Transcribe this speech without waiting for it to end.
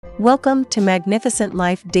Welcome to Magnificent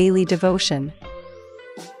Life Daily Devotion.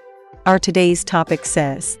 Our today's topic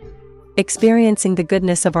says, Experiencing the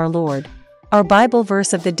Goodness of Our Lord. Our Bible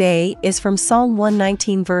verse of the day is from Psalm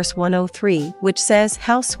 119 verse 103, which says,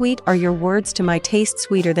 How sweet are your words to my taste,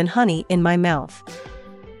 sweeter than honey in my mouth.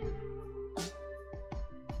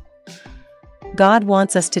 God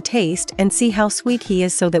wants us to taste and see how sweet He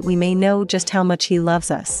is so that we may know just how much He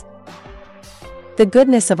loves us. The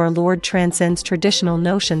goodness of our Lord transcends traditional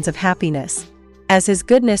notions of happiness, as His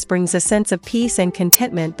goodness brings a sense of peace and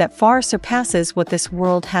contentment that far surpasses what this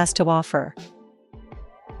world has to offer.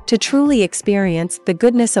 To truly experience the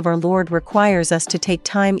goodness of our Lord requires us to take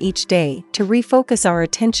time each day to refocus our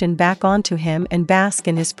attention back onto Him and bask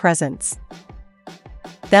in His presence.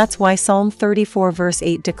 That's why Psalm 34 verse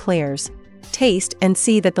 8 declares, Taste and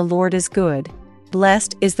see that the Lord is good.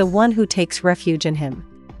 Blessed is the one who takes refuge in Him.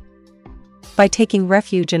 By taking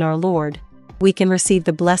refuge in our Lord, we can receive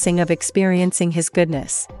the blessing of experiencing His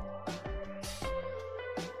goodness.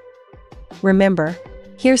 Remember,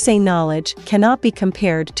 hearsay knowledge cannot be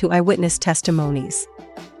compared to eyewitness testimonies.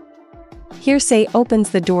 Hearsay opens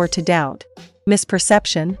the door to doubt,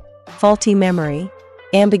 misperception, faulty memory,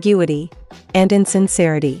 ambiguity, and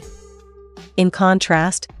insincerity. In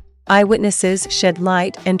contrast, eyewitnesses shed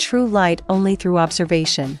light and true light only through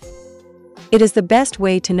observation. It is the best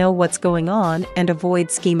way to know what's going on and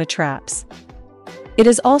avoid schema traps. It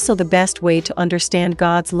is also the best way to understand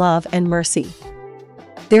God's love and mercy.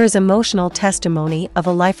 There is emotional testimony of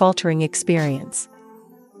a life-altering experience.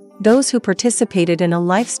 Those who participated in a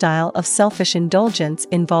lifestyle of selfish indulgence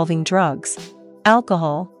involving drugs,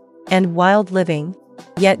 alcohol, and wild living,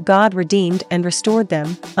 yet God redeemed and restored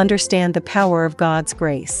them, understand the power of God's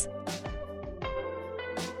grace.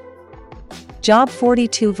 Job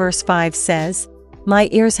 42 verse 5 says, My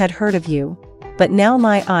ears had heard of you, but now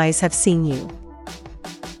my eyes have seen you.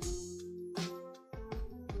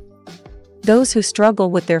 Those who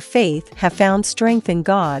struggle with their faith have found strength in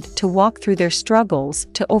God to walk through their struggles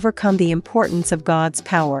to overcome the importance of God's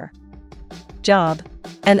power. Job,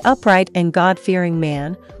 an upright and God-fearing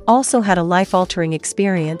man, also had a life-altering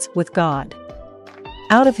experience with God.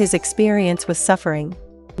 Out of his experience with suffering,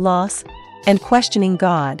 loss, and questioning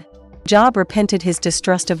God, Job repented his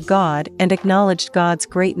distrust of God and acknowledged God's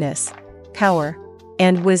greatness, power,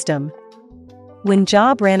 and wisdom. When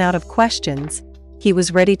Job ran out of questions, he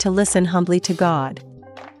was ready to listen humbly to God.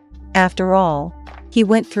 After all, he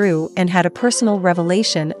went through and had a personal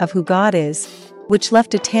revelation of who God is, which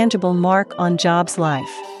left a tangible mark on Job's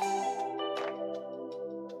life.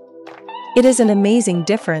 It is an amazing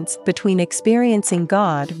difference between experiencing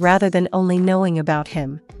God rather than only knowing about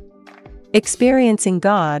Him. Experiencing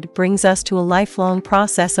God brings us to a lifelong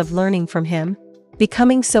process of learning from Him,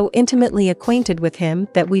 becoming so intimately acquainted with Him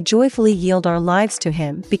that we joyfully yield our lives to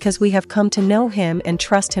Him because we have come to know Him and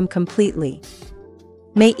trust Him completely.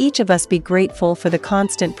 May each of us be grateful for the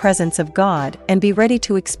constant presence of God and be ready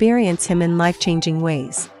to experience Him in life-changing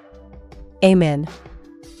ways. Amen.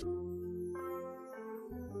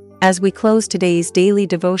 As we close today's daily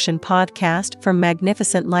devotion podcast from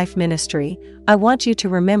Magnificent Life Ministry, I want you to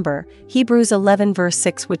remember Hebrews 11 verse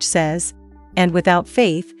 6, which says, And without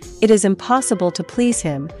faith, it is impossible to please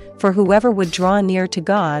Him, for whoever would draw near to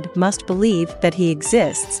God must believe that He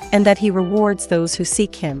exists and that He rewards those who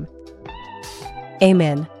seek Him.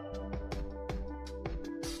 Amen.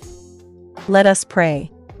 Let us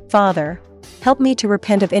pray. Father, help me to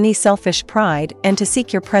repent of any selfish pride and to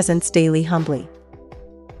seek Your presence daily humbly.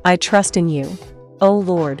 I trust in You, O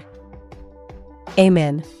Lord.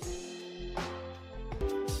 Amen.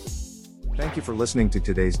 Thank you for listening to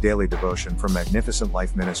today's daily devotion from Magnificent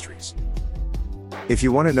Life Ministries. If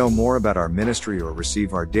you want to know more about our ministry or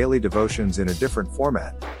receive our daily devotions in a different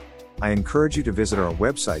format, I encourage you to visit our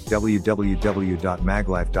website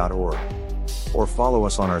www.maglife.org or follow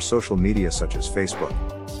us on our social media such as Facebook,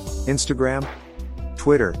 Instagram,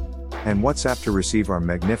 Twitter, and WhatsApp to receive our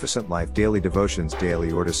Magnificent Life daily devotions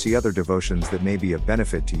daily or to see other devotions that may be of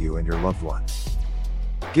benefit to you and your loved one.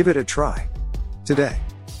 Give it a try today.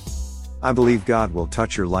 I believe God will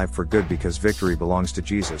touch your life for good because victory belongs to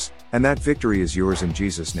Jesus, and that victory is yours in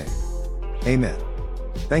Jesus' name. Amen.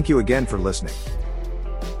 Thank you again for listening.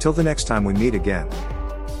 Till the next time we meet again,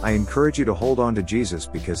 I encourage you to hold on to Jesus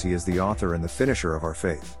because He is the author and the finisher of our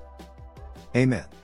faith. Amen.